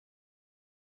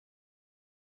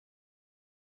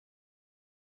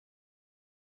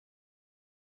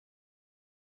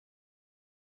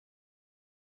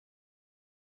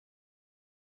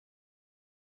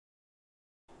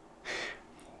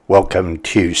Welcome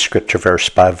to Scripture Verse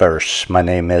by Verse. My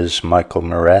name is Michael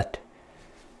Moret.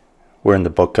 We're in the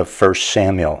book of 1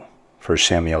 Samuel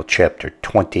chapter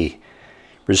 20,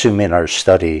 resuming our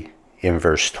study in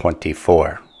verse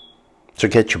 24. So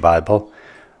get your Bible,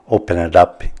 open it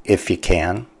up if you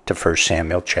can to 1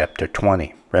 Samuel chapter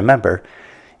 20. Remember,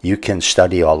 you can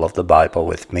study all of the Bible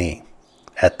with me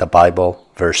at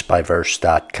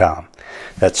thebibleversebyverse.com.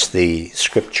 That's the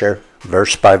Scripture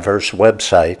Verse by Verse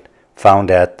website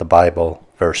found at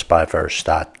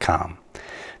thebibleversebyverse.com.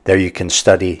 There you can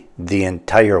study the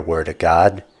entire Word of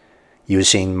God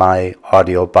using my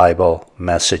audio Bible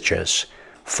messages.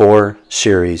 4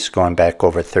 series going back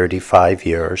over 35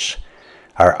 years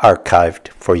are archived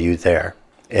for you there.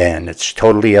 And it's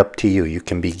totally up to you. You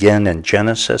can begin in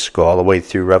Genesis, go all the way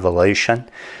through Revelation,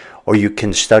 or you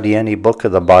can study any book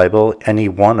of the Bible, any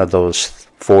one of those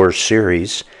 4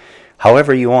 series,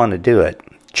 however you want to do it.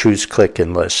 Choose, click,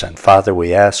 and listen. Father,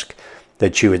 we ask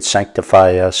that you would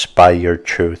sanctify us by your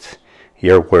truth.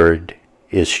 Your word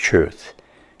is truth.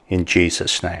 In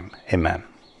Jesus' name, amen.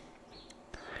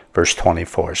 Verse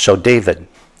 24. So David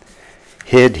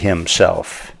hid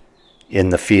himself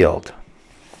in the field.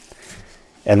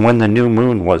 And when the new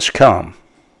moon was come,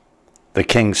 the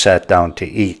king sat down to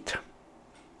eat.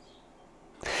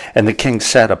 And the king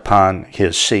sat upon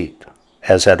his seat,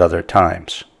 as at other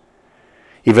times,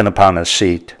 even upon a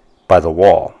seat by the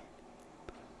wall.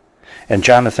 And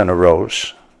Jonathan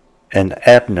arose, and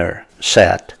Abner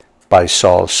sat by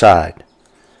Saul's side,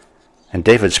 and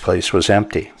David's place was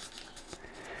empty.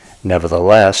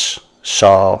 Nevertheless,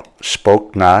 Saul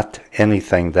spoke not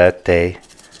anything that day,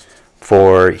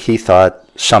 for he thought,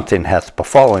 something hath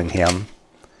befallen him.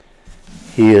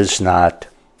 He is not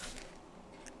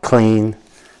clean.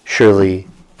 Surely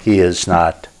he is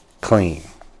not clean.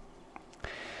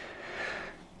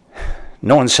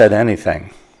 No one said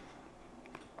anything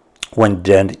when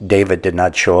David did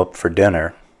not show up for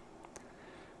dinner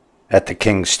at the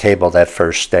king's table that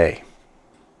first day.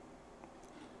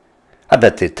 I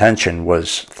bet the tension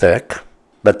was thick,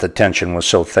 but the tension was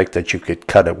so thick that you could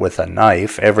cut it with a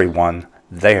knife. Everyone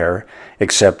there,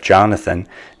 except Jonathan,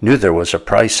 knew there was a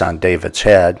price on David's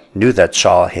head, knew that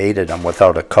Saul hated him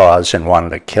without a cause and wanted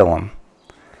to kill him.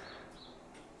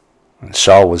 And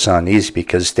Saul was uneasy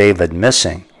because David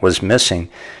was missing,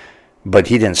 but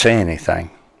he didn't say anything.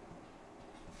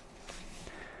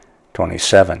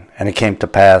 27. And it came to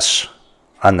pass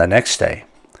on the next day,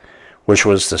 which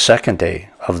was the second day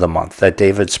of the month, that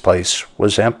David's place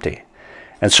was empty.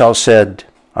 And Saul said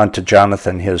unto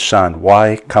Jonathan his son,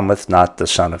 Why cometh not the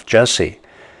son of Jesse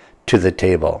to the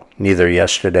table, neither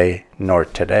yesterday nor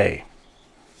today?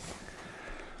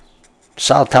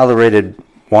 Saul tolerated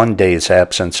 1 day's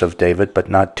absence of David, but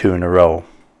not 2 in a row.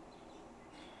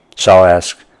 Saul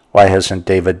asked, Why hasn't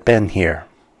David been here?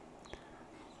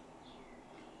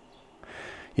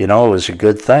 You know, it was a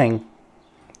good thing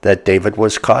that David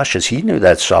was cautious. He knew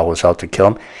that Saul was out to kill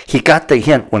him. He got the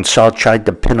hint when Saul tried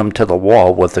to pin him to the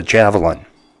wall with a javelin.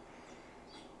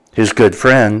 His good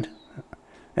friend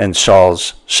and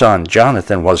Saul's son,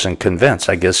 Jonathan, wasn't convinced.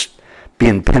 I guess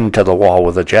being pinned to the wall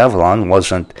with a javelin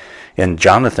wasn't, in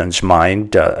Jonathan's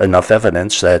mind, enough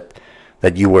evidence that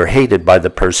you were hated by the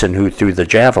person who threw the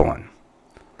javelin.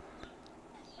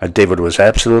 David was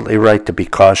absolutely right to be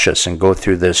cautious and go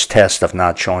through this test of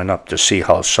not showing up to see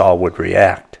how Saul would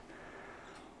react.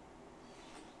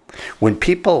 When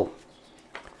people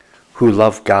who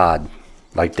love God,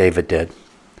 like David did,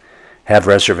 have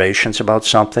reservations about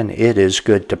something, it is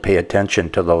good to pay attention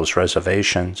to those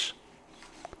reservations.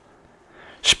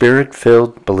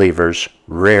 Spirit-filled believers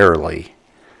rarely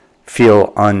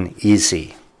feel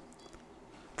uneasy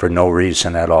for no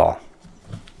reason at all.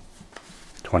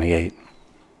 28.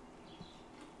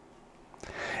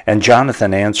 And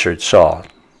Jonathan answered Saul,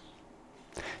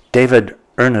 David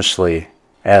earnestly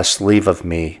asked leave of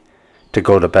me to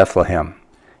go to Bethlehem.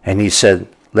 And he said,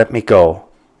 Let me go,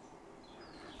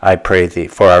 I pray thee,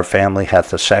 for our family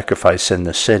hath a sacrifice in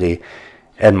the city,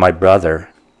 and my brother,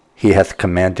 he hath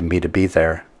commanded me to be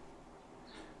there.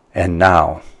 And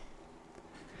now,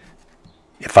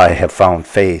 if I have found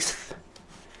faith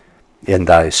in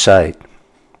thy sight,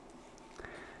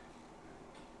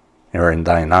 or in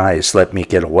thine eyes, let me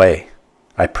get away,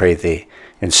 I pray thee,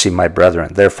 and see my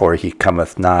brethren. Therefore he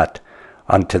cometh not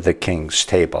unto the king's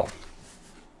table.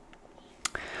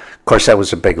 Of course, that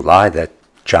was a big lie that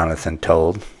Jonathan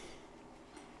told.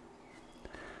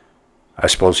 I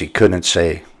suppose he couldn't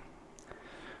say,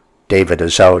 David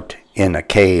is out in a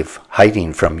cave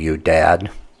hiding from you, Dad.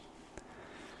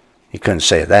 He couldn't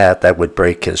say that. That would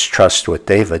break his trust with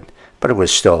David, but it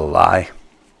was still a lie.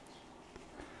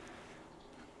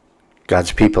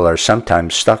 God's people are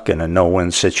sometimes stuck in a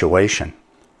no-win situation.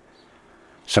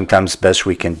 Sometimes the best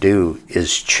we can do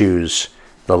is choose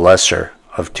the lesser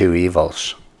of two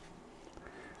evils.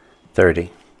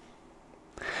 30.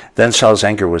 Then Saul's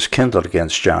anger was kindled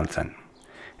against Jonathan,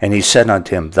 and he said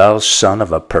unto him, Thou son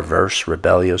of a perverse,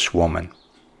 rebellious woman.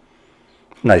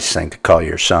 Nice thing to call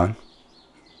your son.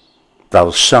 Thou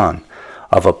son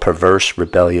of a perverse,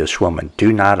 rebellious woman.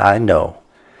 Do not I know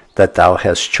that thou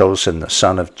hast chosen the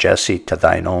son of Jesse to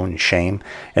thine own shame,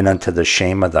 and unto the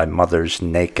shame of thy mother's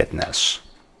nakedness?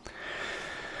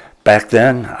 Back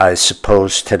then, I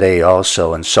suppose today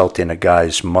also, insulting a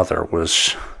guy's mother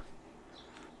was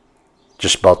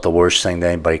just about the worst thing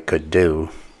that anybody could do,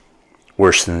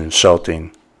 worse than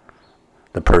insulting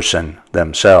the person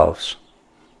themselves.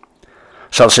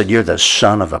 Saul said, You're the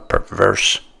son of a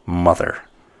perverse mother.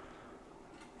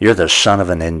 You're the son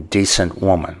of an indecent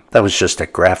woman. That was just a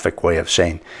graphic way of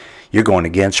saying, you're going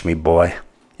against me, boy.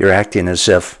 You're acting as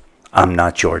if I'm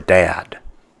not your dad.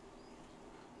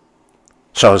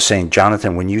 So I was saying,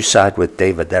 Jonathan, when you side with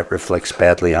David, that reflects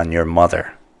badly on your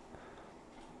mother.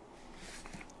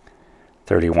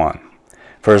 31.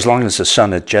 For as long as the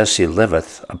son of Jesse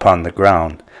liveth upon the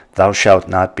ground, thou shalt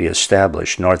not be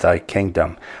established, nor thy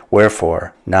kingdom.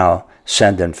 Wherefore, now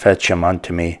send and fetch him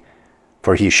unto me,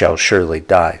 for he shall surely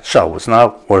die. Saul was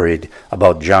not worried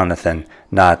about Jonathan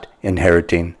not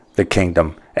inheriting the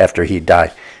kingdom after he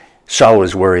died. Saul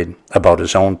was worried about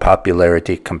his own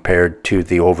popularity compared to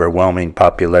the overwhelming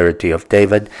popularity of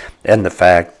David, and the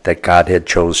fact that God had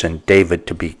chosen David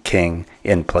to be king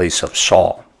in place of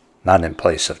Saul, not in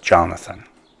place of Jonathan.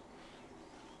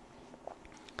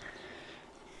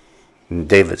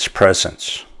 David's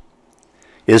presence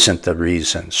isn't the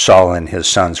reason Saul and his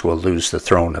sons will lose the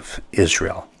throne of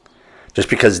Israel. Just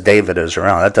because David is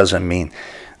around, that doesn't mean,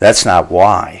 that's not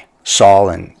why Saul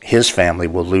and his family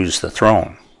will lose the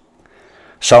throne.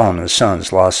 Saul and his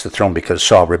sons lost the throne because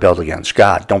Saul rebelled against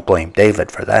God. Don't blame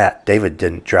David for that. David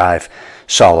didn't drive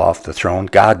Saul off the throne.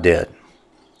 God did.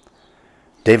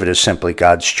 David is simply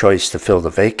God's choice to fill the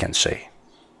vacancy.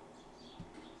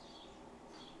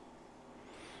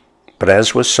 But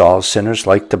as with Saul, sinners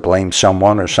like to blame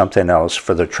someone or something else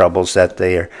for the troubles that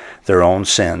their own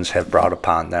sins have brought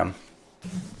upon them.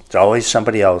 It's always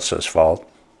somebody else's fault.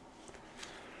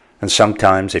 And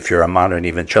sometimes, if you're a modern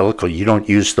evangelical, you don't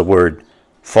use the word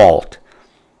fault.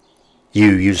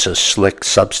 You use a slick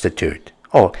substitute.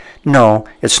 Oh, no,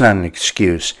 it's not an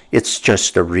excuse. It's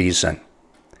just a reason.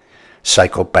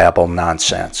 Psychobabble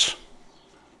nonsense.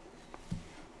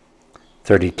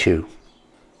 32.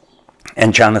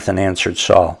 And Jonathan answered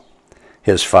Saul,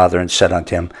 his father, and said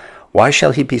unto him, Why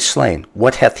shall he be slain?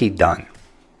 What hath he done?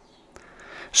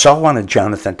 Saul wanted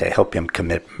Jonathan to help him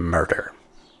commit murder.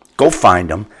 Go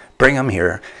find him, bring him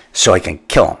here, so I can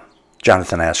kill him.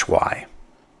 Jonathan asked why.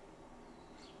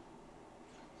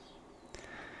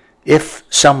 If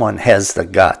someone has the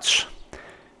guts,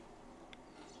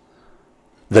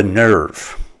 the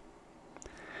nerve,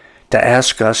 to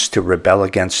ask us to rebel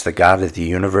against the God of the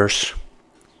universe,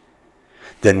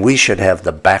 then we should have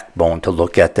the backbone to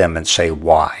look at them and say,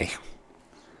 why?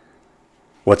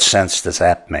 What sense does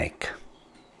that make?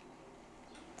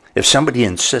 If somebody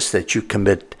insists that you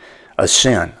commit a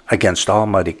sin against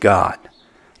Almighty God,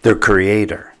 their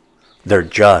creator, their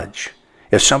judge,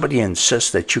 if somebody insists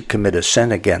that you commit a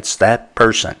sin against that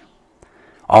person,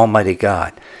 Almighty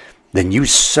God, then you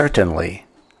certainly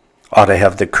ought to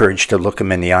have the courage to look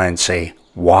him in the eye and say,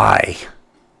 why?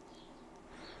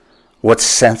 What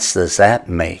sense does that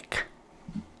make?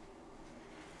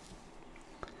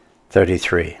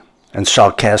 33. And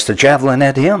Saul cast a javelin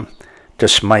at him to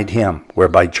smite him,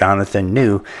 whereby Jonathan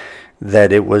knew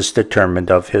that it was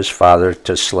determined of his father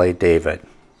to slay David.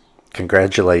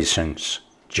 Congratulations,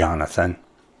 Jonathan.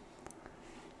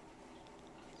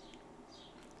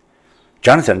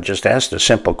 Jonathan just asked a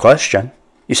simple question.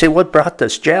 You say, what brought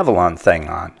this javelin thing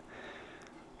on?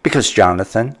 Because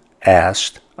Jonathan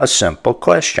asked a simple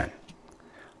question.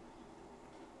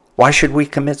 Why should we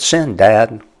commit sin,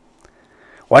 Dad?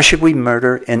 Why should we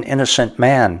murder an innocent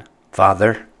man,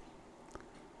 Father?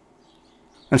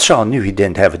 And Saul knew he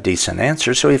didn't have a decent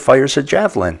answer, so he fires a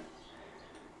javelin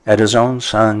at his own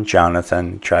son.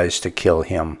 Jonathan tries to kill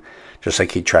him, just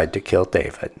like he tried to kill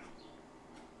David.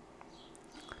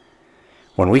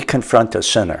 When we confront a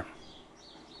sinner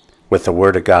with the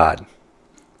Word of God,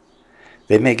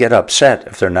 they may get upset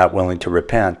if they're not willing to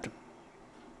repent.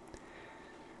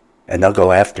 And they'll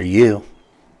go after you.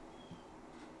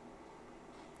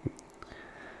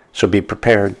 So be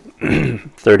prepared.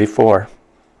 34.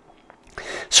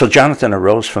 So Jonathan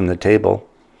arose from the table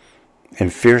in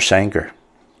fierce anger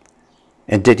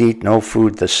and did eat no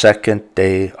food the 2nd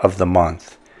day of the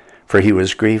month, for he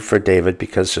was grieved for David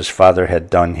because his father had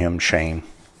done him shame.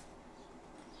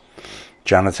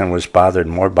 Jonathan was bothered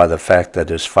more by the fact that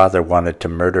his father wanted to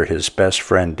murder his best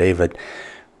friend David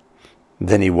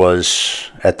than he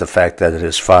was at the fact that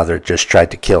his father just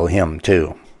tried to kill him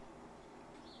too.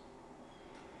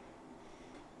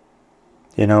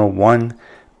 You know, one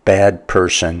bad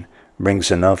person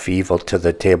brings enough evil to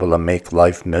the table to make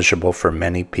life miserable for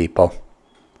many people.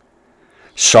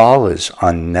 Saul is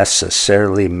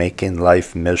unnecessarily making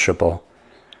life miserable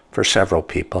for several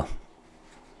people.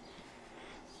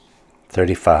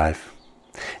 35.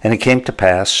 And it came to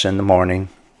pass in the morning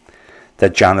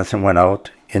that Jonathan went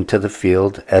out into the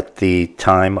field at the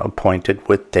time appointed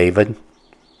with David,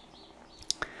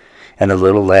 and a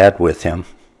little lad with him.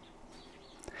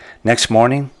 Next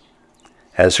morning,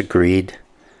 as agreed,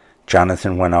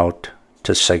 Jonathan went out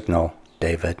to signal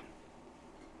David.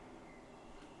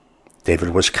 David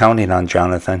was counting on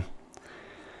Jonathan,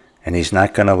 and he's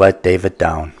not going to let David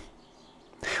down.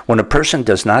 When a person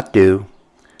does not do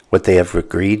what they have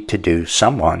agreed to do,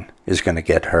 someone is going to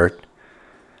get hurt.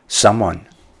 Someone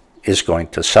is going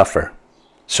to suffer.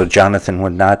 So Jonathan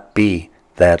would not be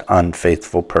that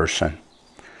unfaithful person.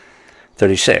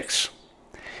 36.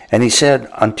 And he said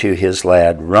unto his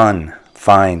lad, Run,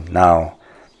 find now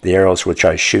the arrows which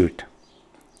I shoot.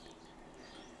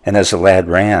 And as the lad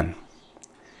ran,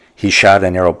 he shot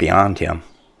an arrow beyond him.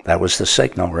 That was the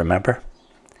signal, remember?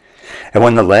 And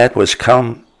when the lad was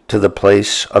come to the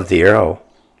place of the arrow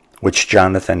which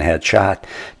Jonathan had shot,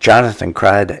 Jonathan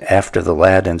cried after the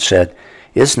lad and said,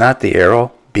 Is not the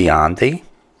arrow beyond thee?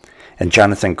 And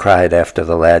Jonathan cried after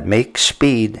the lad, Make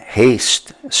speed,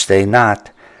 haste, stay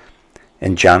not.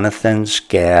 And Jonathan's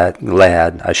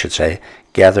lad,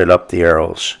 gathered up the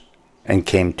arrows and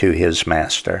came to his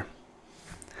master.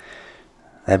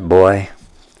 That boy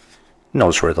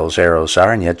knows where those arrows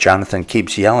are, and yet Jonathan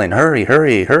keeps yelling, Hurry,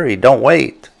 hurry, hurry, don't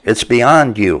wait. It's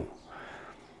beyond you.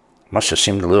 Must have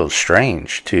seemed a little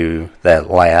strange to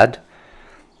that lad.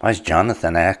 Why is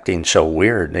Jonathan acting so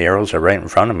weird? The arrows are right in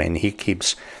front of me, and he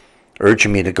keeps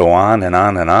urging me to go on and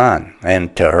on and on,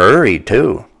 and to hurry,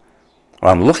 too.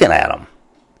 Well, I'm looking at him.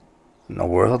 In the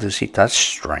world is he? That's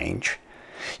strange.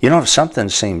 You know, if something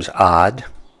seems odd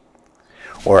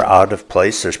or out of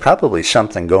place, there's probably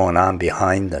something going on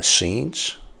behind the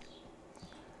scenes.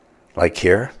 Like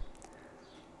here.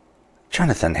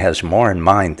 Jonathan has more in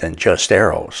mind than just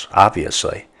arrows,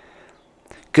 obviously.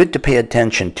 Good to pay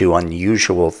attention to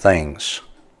unusual things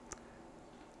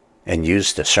and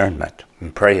use discernment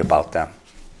and pray about them.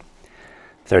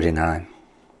 39.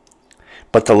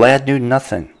 But the lad knew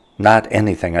nothing, not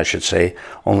anything,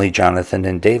 only Jonathan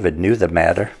and David knew the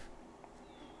matter.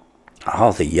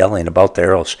 All the yelling about the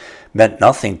arrows meant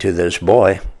nothing to this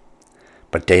boy,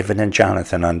 but David and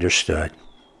Jonathan understood.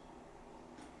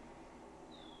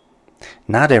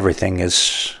 Not everything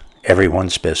is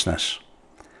everyone's business.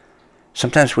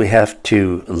 Sometimes we have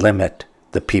to limit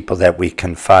the people that we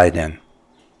confide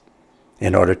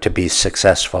in order to be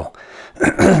successful.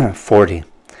 40.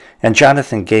 And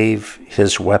Jonathan gave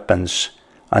his weapons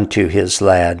unto his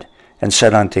lad, and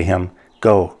said unto him,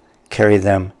 Go, carry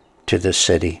them to the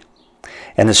city.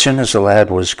 And as soon as the lad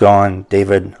was gone,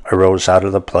 David arose out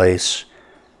of the place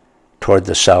toward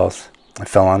the south, and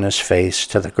fell on his face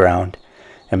to the ground,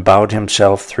 and bowed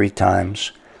himself 3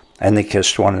 times, and they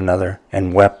kissed one another,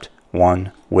 and wept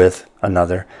one with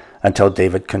another, until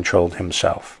David controlled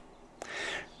himself.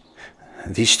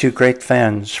 These 2 great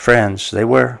friends, they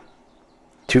were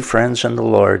 2 friends in the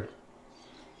Lord,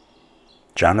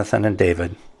 Jonathan and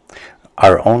David,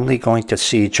 are only going to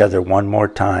see each other one more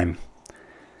time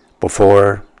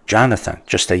before Jonathan,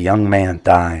 just a young man,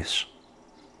 dies.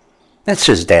 That's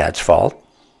his dad's fault.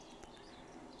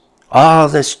 All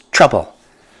this trouble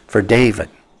for David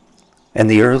and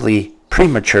the early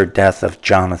premature death of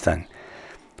Jonathan,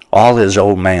 all his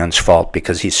old man's fault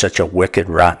because he's such a wicked,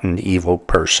 rotten, evil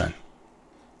person.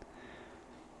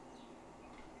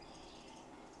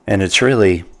 And it's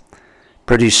really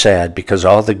pretty sad because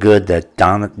all the good that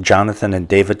Jonathan and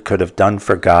David could have done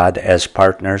for God as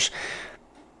partners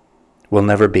will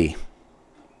never be.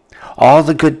 All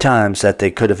the good times that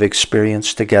they could have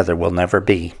experienced together will never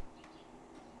be.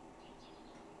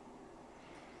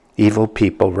 Evil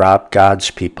people rob God's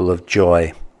people of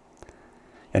joy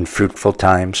and fruitful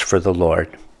times for the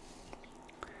Lord.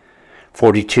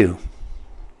 42.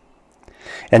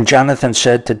 And Jonathan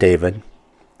said to David,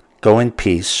 Go in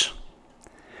peace,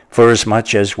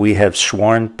 forasmuch as we have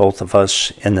sworn both of us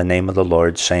in the name of the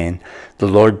Lord, saying, The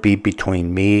Lord be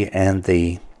between me and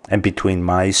thee, and between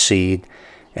my seed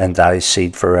and thy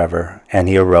seed forever. And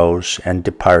he arose and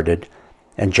departed,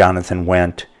 and Jonathan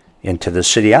went into the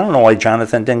city. I don't know why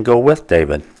Jonathan didn't go with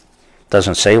David.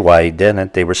 Doesn't say why he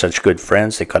didn't. They were such good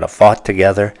friends. They could have fought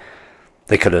together.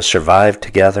 They could have survived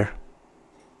together.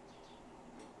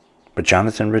 But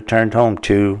Jonathan returned home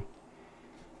to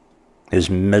his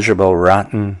miserable,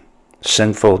 rotten,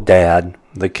 sinful dad,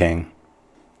 the king.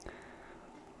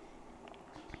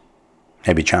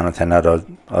 Maybe Jonathan had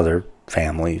other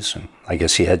families, and I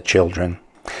guess he had children.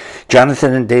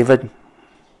 Jonathan and David,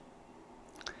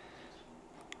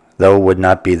 though, would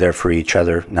not be there for each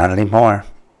other, not anymore.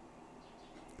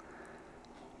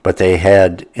 But they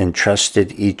had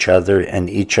entrusted each other and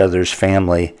each other's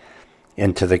family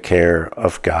into the care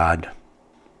of God.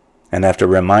 And after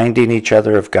reminding each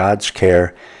other of God's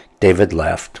care, David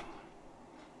left.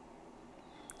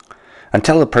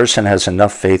 Until a person has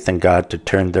enough faith in God to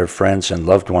turn their friends and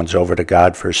loved ones over to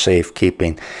God for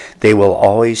safekeeping, they will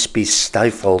always be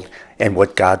stifled in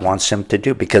what God wants them to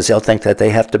do, because they'll think that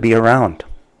they have to be around.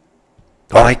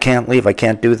 Oh, I can't leave. I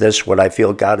can't do this, what I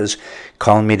feel God is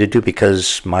calling me to do,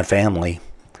 because my family,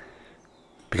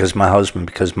 because my husband,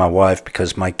 because my wife,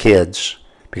 because my kids,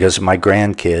 because of my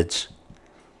grandkids.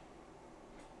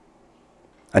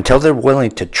 Until they're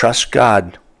willing to trust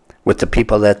God with the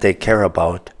people that they care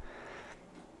about,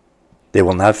 they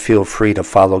will not feel free to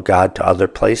follow God to other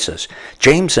places.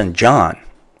 James and John,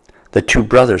 the two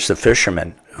brothers, the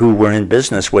fishermen, who were in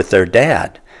business with their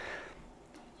dad,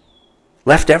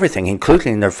 left everything,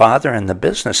 including their father and the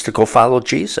business, to go follow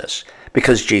Jesus,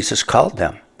 because Jesus called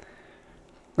them.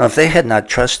 Now, if they had not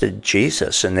trusted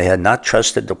Jesus and they had not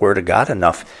trusted the Word of God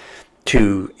enough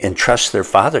to entrust their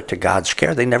father to God's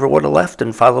care, they never would have left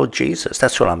and followed Jesus.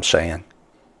 That's what I'm saying.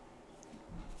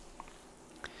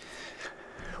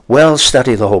 Well,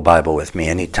 study the whole Bible with me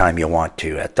anytime you want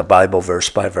to at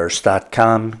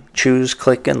thebibleversebyverse.com. Choose,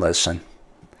 click, and listen.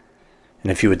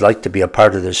 And if you would like to be a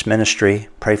part of this ministry,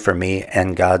 pray for me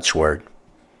and God's Word.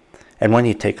 And when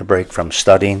you take a break from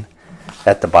studying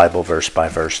at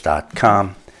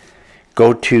thebibleversebyverse.com,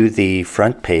 go to the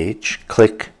front page,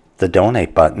 click the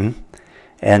donate button,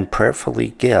 and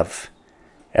prayerfully give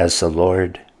as the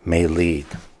Lord may lead.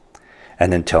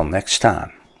 And until next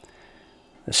time,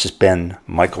 this has been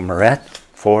Michael Moret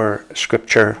for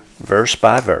Scripture Verse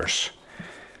by Verse.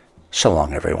 So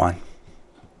long, everyone.